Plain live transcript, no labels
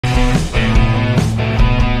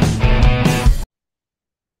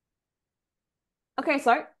Okay,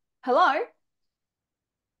 so hello.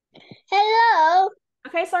 Hello,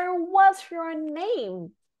 Okay, so what's your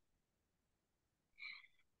name?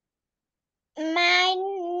 my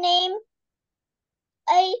name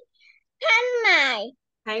is Thanh Mai.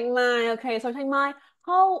 Thanh Mai. Okay, so Thanh Mai,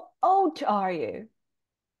 how old are you?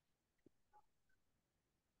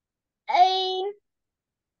 Is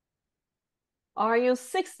Are you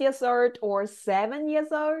 6 years old or 7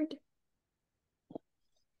 years old?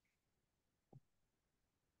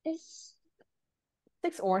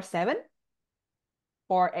 6 or 7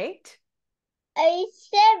 or 8?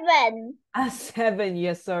 7. 7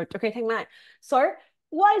 years old. Okay, Thanh Mai. So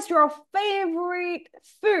what is your favorite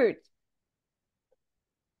food?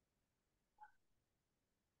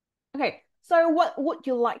 Okay, so what would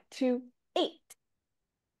you like to eat?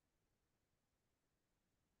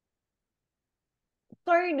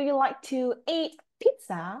 So do you like to eat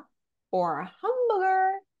pizza or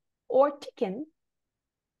hamburger or chicken?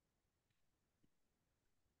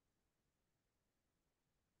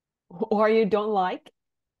 Or you don't like?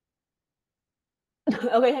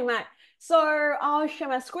 Okay, Thanh Mai. So I'll share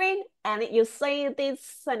my screen and you say these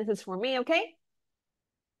sentences for me, okay?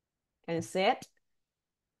 Can you see it?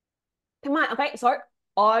 Thanh Mai, okay, so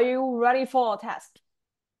are you ready for a test?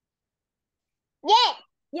 Yes,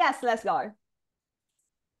 Yes, let's go.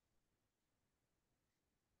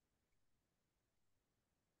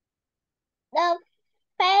 the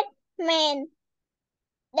fat man.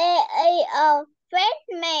 There is a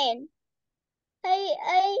fat man. He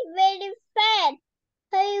is very fat.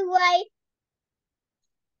 He weighs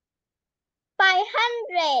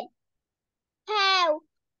 500 pounds.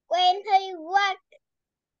 When he walks,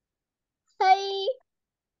 he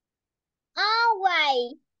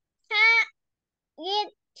always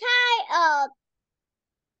gets tired.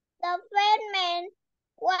 The fat man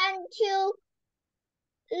wants to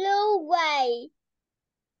lose weight.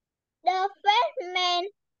 The fat man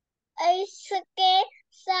is scared,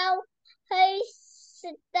 so he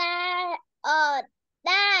stay or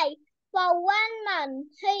die. For 1 month,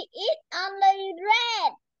 he eats only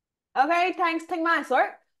red. Okay, thanks, Thanh Mai. So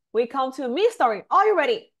we come to me story. Are you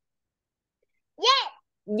ready? Yes,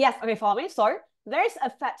 Yes, okay, follow me. So there's a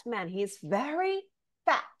fat man. He's very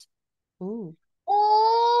fat. Ooh.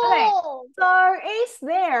 Okay, oh, so is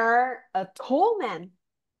there a tall man?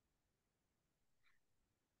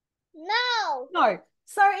 no, No.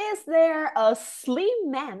 So is there a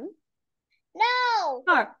slim man? no,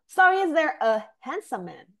 No. So is there a handsome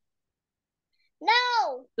man?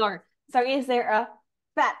 no, No. So is there a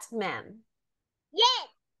fat man? yes,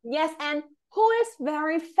 Yes, and who is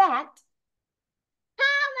very fat?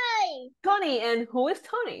 Tommy, Tony. And who is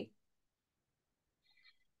Tony?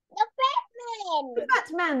 the fat The man.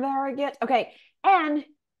 fat man, very good. Okay, and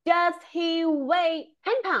does he weigh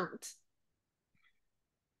 10 pounds?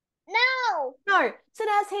 No, No. So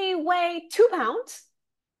does he weigh 2 pounds?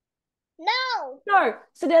 no, No.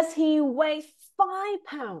 So does he weigh 5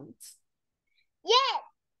 pounds? yes,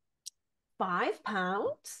 5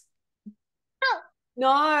 pounds? no,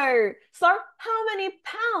 No. So how many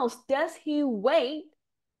pounds does he weigh?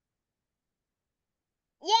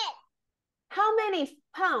 yes, How many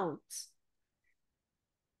pounds?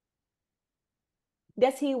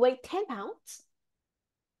 Does he weigh 10 pounds?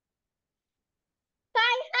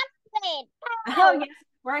 500 Oh, pounds. yes.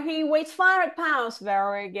 Where he weighs 500 pounds.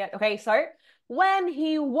 Very good. Okay, so when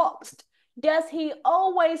he walks, does he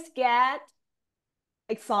always get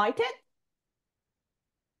excited?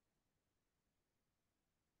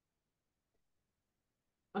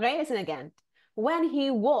 Okay, listen again. When he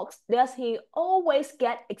walks, does he always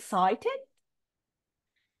get excited?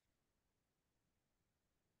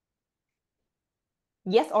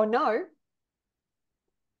 Yes or no?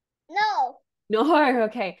 No, No,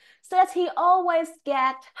 okay. So does he always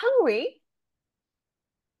get hungry?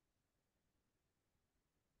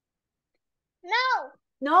 no,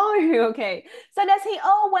 No, okay. So does he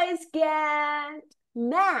always get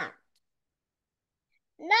mad?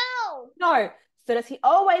 no, No. So does he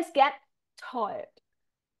always get tired?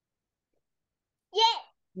 yes,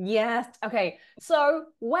 Yes. Okay. So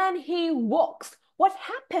when he walks, what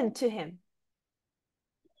happened to him?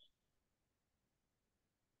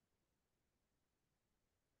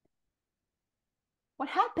 What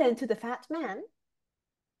happened to the fat man?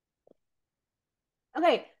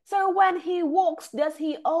 Okay. So when he walks, does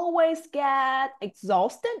he always get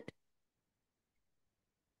exhausted?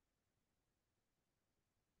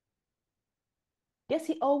 Does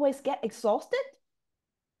he always get exhausted?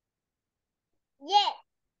 yes,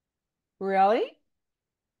 Really?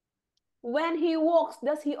 When he walks,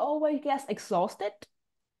 does he always get exhausted?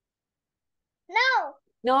 no,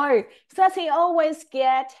 No. Says he always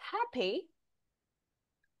get happy.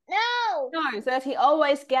 No. No. Says he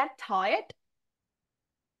always get tired.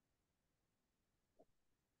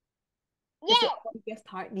 Does he Yes. always get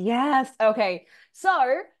tired? Yes. Okay.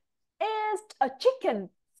 So, is a chicken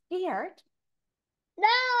scared?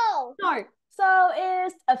 No. No. So,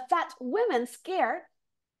 is a fat woman scared?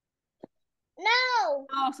 No.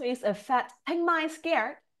 No. So, is a fat Thanh Mai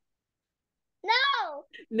scared? No.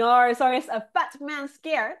 No. So, is a fat man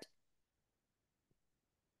scared?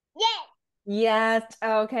 Yes. Yes.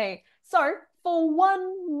 Okay. So, for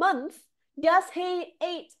 1 month, does he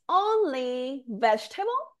eat only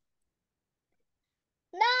vegetable?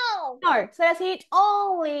 No. No. So, does he eat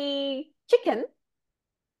only chicken?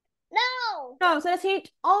 No. No. So, does he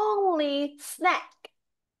eat only snack?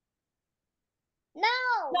 No.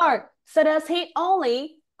 No. So, does he eat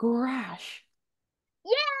only grass?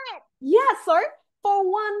 Yes. Yes, sir.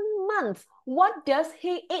 For 1 month, what does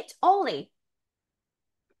he eat only?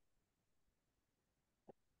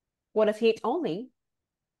 What does he eat only?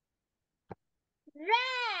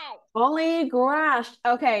 Red. Only grass.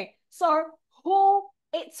 Okay. So, who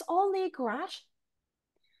eats only grass?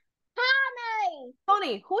 Honey.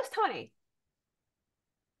 Tony. Who is Tony?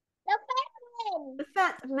 The penguin. The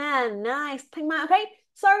fat man. Nice. Thanh Mai. Okay.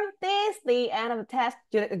 So this is the end of the test.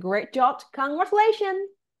 You did a great job. Congratulations.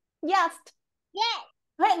 Yes. Yes.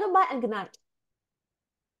 Okay. Goodbye and good night.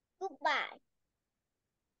 Goodbye.